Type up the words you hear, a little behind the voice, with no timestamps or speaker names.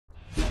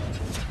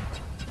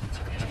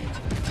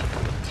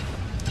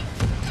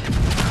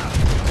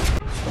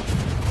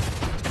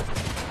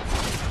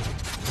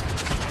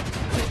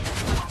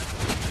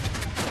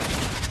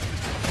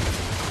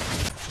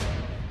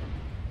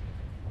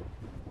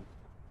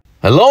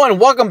Hello and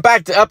welcome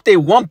back to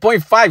update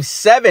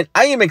 1.57.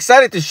 I am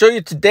excited to show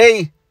you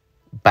today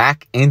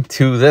back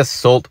into the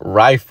assault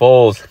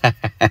rifles.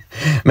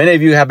 Many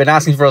of you have been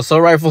asking for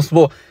assault rifles.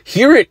 Well,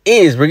 here it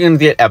is. We're going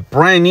to get a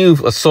brand new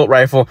assault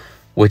rifle,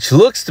 which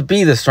looks to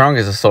be the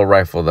strongest assault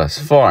rifle thus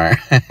far.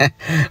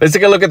 Let's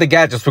take a look at the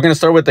gadgets. We're going to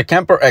start with the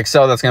Camper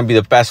XL. That's going to be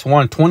the best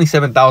one,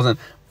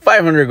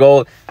 27,500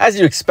 gold. As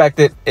you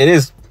expected, it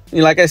is,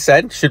 like I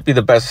said, should be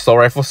the best assault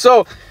rifle.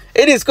 So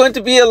it is going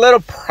to be a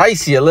little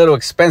pricey, a little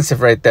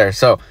expensive right there.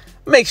 So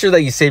make sure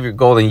that you save your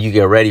gold and you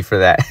get ready for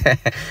that.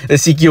 The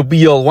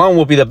CQB01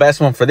 will be the best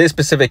one for this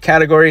specific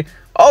category.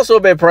 Also a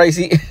bit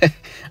pricey.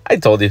 I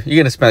told you, you're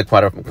going to spend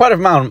quite a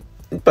amount,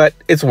 but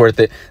it's worth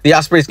it. The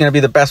Osprey is going to be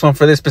the best one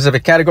for this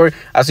specific category.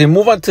 As we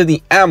move on to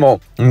the ammo,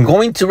 I'm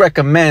going to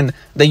recommend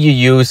that you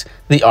use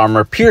the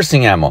armor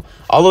piercing ammo.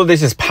 Although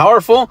this is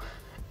powerful,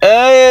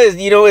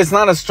 it's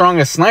not as strong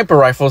as sniper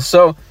rifles,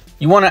 so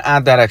you want to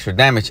add that extra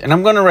damage. And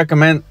I'm going to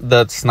recommend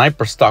the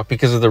sniper stock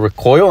because of the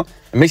recoil.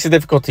 It makes it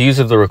difficult to use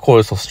if the recoil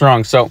is so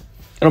strong, so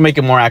it'll make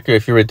it more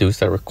accurate if you reduce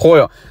that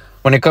recoil.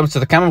 When it comes to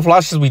the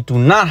camouflages, we do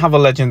not have a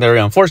legendary,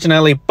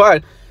 unfortunately,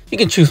 but you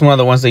can choose one of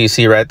the ones that you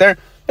see right there.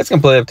 It's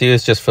completely up to you.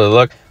 It's just for the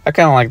look. I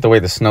kind of like the way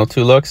the Snow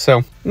 2 looks, so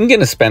I'm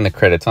going to spend the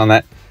credits on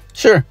that.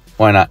 Sure,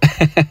 why not?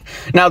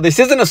 Now, this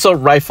is an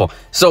assault rifle,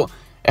 so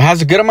it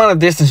has a good amount of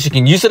distance. You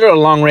can use it at a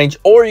long range,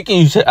 or you can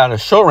use it at a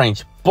short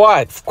range.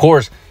 But, of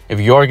course, if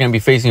you are going to be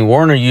facing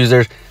Warner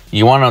users,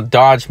 you want to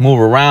dodge,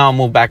 move around,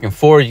 move back and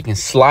forth. You can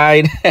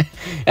slide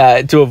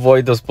to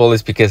avoid those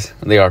bullets because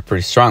they are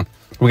pretty strong.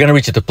 We're going to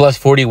reach it to plus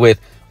 40 with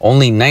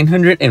only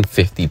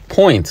 950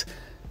 points.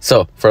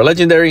 So, for a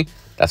legendary,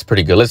 that's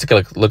pretty good. Let's take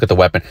a look at the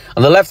weapon.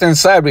 On the left-hand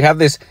side, we have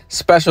this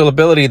special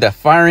ability that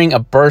firing a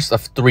burst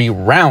of 3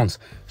 rounds.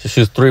 So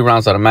shoots 3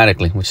 rounds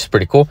automatically, which is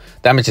pretty cool.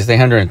 Damage is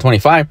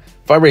 825,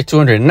 fire rate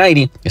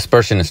 290,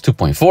 dispersion is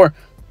 2.4,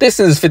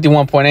 distance is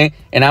 51.8,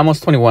 and ammo is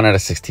 21 out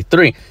of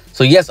 63.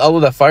 So yes, although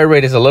the fire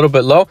rate is a little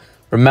bit low,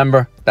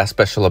 remember that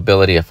special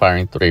ability of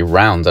firing 3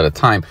 rounds at a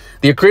time.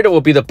 The Accretor will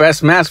be the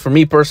best match for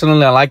me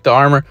personally. I like the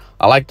armor,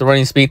 I like the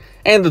running speed,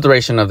 and the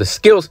duration of the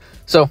skills.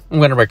 So I'm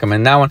going to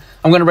recommend that one.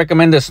 I'm going to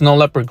recommend the Snow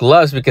Leopard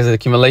gloves because of the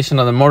accumulation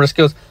of the motor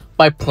skills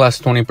by plus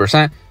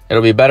 20%.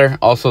 It'll be better.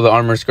 Also, the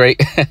armor is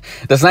great.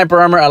 The sniper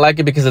armor, I like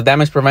it because of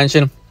damage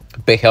prevention.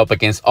 Big help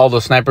against all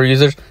those sniper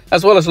users,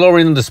 as well as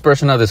lowering the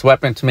dispersion of this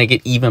weapon to make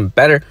it even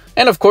better.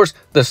 And of course,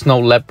 the Snow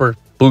Leopard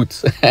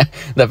boots.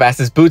 The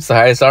fastest boots, the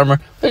highest armor.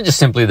 They're just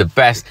simply the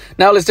best.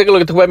 Now let's take a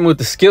look at the weapon with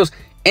the skills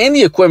and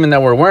the equipment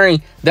that we're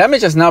wearing.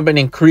 Damage has now been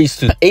increased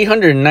to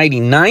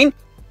 899.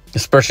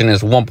 Dispersion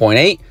is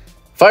 1.8.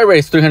 Fire rate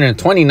is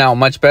 320 now,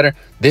 much better.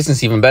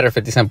 Distance even better,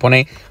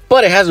 57.8.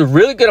 But it has a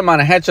really good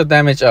amount of headshot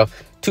damage of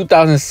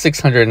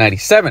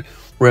 2,697.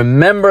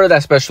 Remember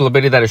that special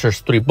ability that it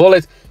shares 3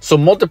 bullets. So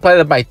multiply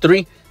that by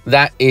 3.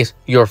 That is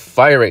your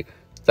fire rate.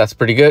 That's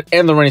pretty good.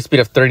 And the running speed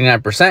of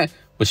 39%,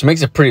 which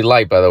makes it pretty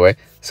light, by the way.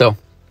 So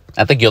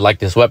I think you'll like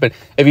this weapon.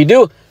 If you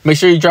do, make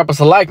sure you drop us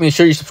a like. Make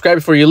sure you subscribe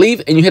before you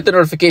leave and you hit the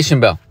notification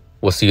bell.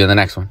 We'll see you in the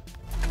next one.